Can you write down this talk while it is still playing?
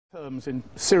In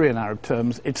Syrian Arab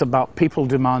terms, it's about people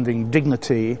demanding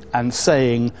dignity and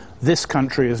saying this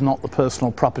country is not the personal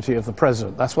property of the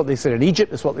president. That's what they said in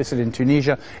Egypt, it's what they said in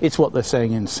Tunisia, it's what they're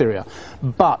saying in Syria.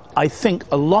 But I think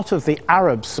a lot of the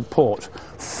Arab support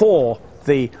for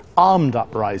the armed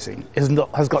uprising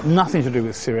has got nothing to do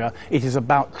with Syria. It is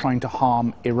about trying to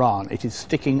harm Iran. It is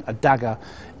sticking a dagger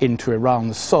into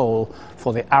Iran's soul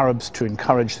for the Arabs to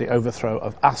encourage the overthrow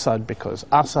of Assad, because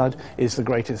Assad is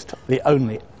the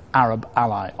only Arab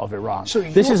ally of Iran. So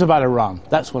this is about Iran.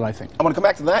 That's what I think. I want to come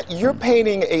back to that. You're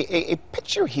painting a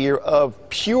picture here of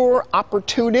pure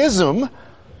opportunism.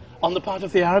 On the part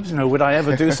of the Arabs? No, would I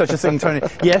ever do such a thing, Tony?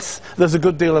 Yes, there's a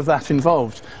good deal of that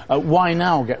involved. Why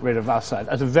now get rid of Assad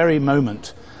at a very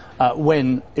moment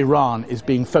when Iran is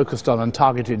being focused on and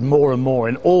targeted more and more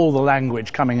in all the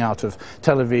language coming out of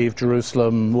Tel Aviv,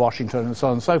 Jerusalem, Washington, and so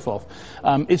on and so forth?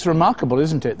 It's remarkable,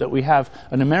 isn't it, that we have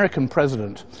an American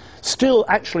president still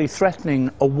actually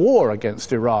threatening a war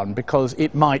against Iran because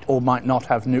it might or might not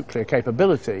have nuclear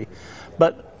capability,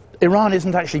 but Iran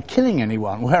isn't actually killing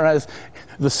anyone, whereas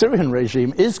the Syrian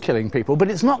regime is killing people,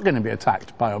 but it's not going to be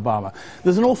attacked by Obama.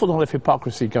 There's an awful lot of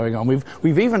hypocrisy going on.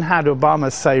 We've even had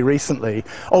Obama say recently,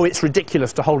 oh, it's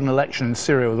ridiculous to hold an election in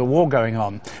Syria with a war going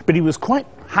on. But he was quite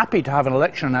happy to have an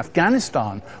election in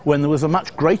Afghanistan when there was a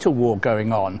much greater war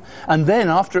going on. And then,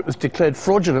 after it was declared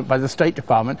fraudulent by the State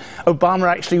Department, Obama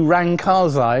actually rang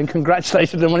Karzai and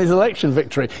congratulated him on his election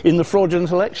victory in the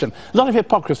fraudulent election. A lot of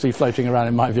hypocrisy floating around,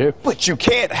 in my view. But you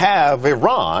can't have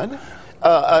Iran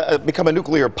become a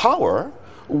nuclear power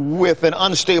with an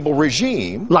unstable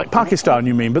regime. Like Pakistan,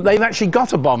 you mean? But they've actually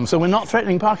got a bomb, so we're not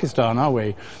threatening Pakistan, are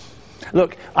we?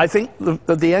 Look, I think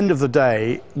at the end of the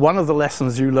day, one of the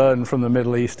lessons you learn from the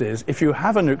Middle East is if you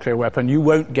have a nuclear weapon, you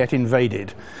won't get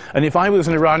invaded. And if I was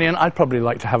an Iranian, I'd probably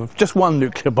like to have just one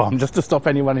nuclear bomb just to stop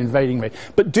anyone invading me.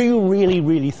 But do you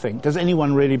really think, does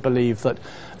anyone really believe that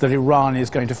Iran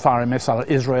is going to fire a missile at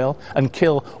Israel and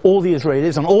kill all the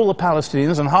Israelis and all the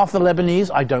Palestinians and half the Lebanese?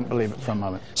 I don't believe it for a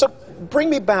moment. So bring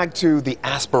me back to the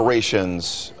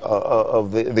aspirations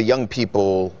of the young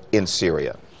people in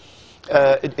Syria.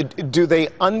 Do they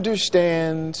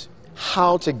understand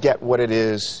how to get what it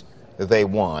is they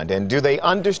want? And do they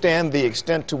understand the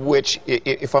extent to which,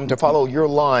 if I'm to follow your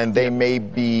line, they may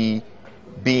be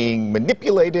being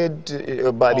manipulated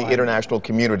by the international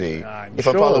community? If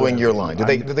I'm following your line, do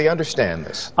they understand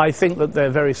this? I think that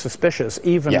they're very suspicious,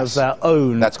 even of their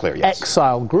own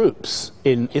exile groups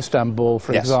in Istanbul,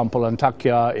 for example, and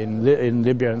Takya in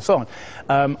Libya and so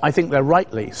on. I think they're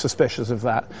rightly suspicious of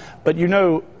that. But you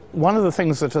know, one of the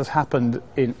things that has happened,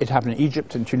 it happened in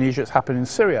Egypt and Tunisia, it's happened in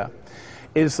Syria,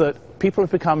 is that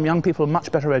young people are much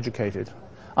better educated.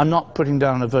 I'm not putting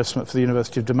down an advertisement for the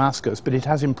University of Damascus, but it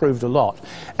has improved a lot.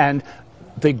 And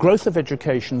the growth of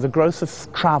education, the growth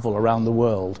of travel around the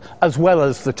world, as well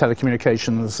as the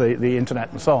telecommunications, the internet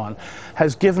and so on,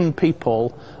 has given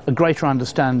people a greater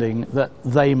understanding that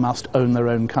they must own their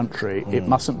own country. It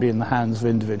mustn't be in the hands of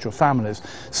individual families.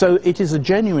 So it is a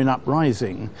genuine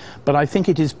uprising, but I think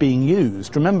it is being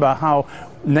used. Remember how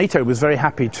NATO was very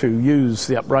happy to use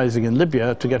the uprising in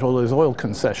Libya to get all those oil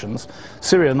concessions.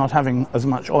 Syria, not having as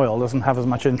much oil, doesn't have as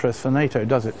much interest for NATO,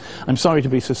 does it? I'm sorry to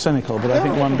be so cynical, but I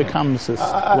think one becomes this way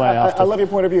after. I love your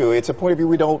point of view. It's a point of view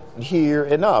we don't hear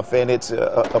enough, and it's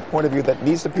a point of view that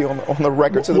needs to be on the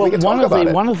record so that we can talk about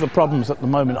it. One of the problems at the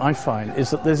moment, I find,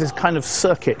 is that there's this kind of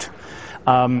circuit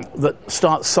that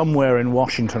starts somewhere in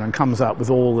Washington and comes out with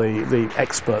all the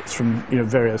experts from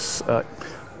various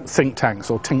think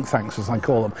tanks, or think tanks as I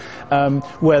call them,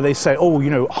 where they say, oh,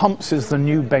 Humps is the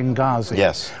new Benghazi.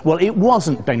 Yes. Well, it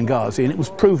wasn't Benghazi, and it was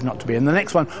proved not to be. And the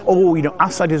next one, oh,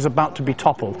 Assad is about to be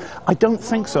toppled. I don't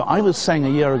think so. I was saying a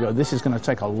year ago, this is going to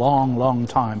take a long, long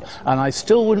time, and I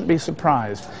still wouldn't be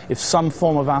surprised if some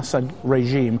form of Assad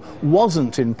regime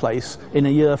wasn't in place in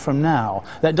a year from now.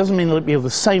 That doesn't mean it'll be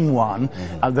the same one.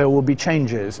 There will be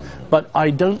changes. But I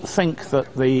don't think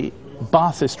that the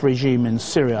Ba'athist regime in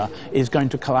Syria is going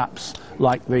to collapse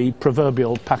like the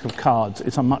proverbial pack of cards.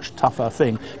 It's a much tougher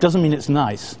thing. Doesn't mean it's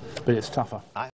nice, but it's tougher.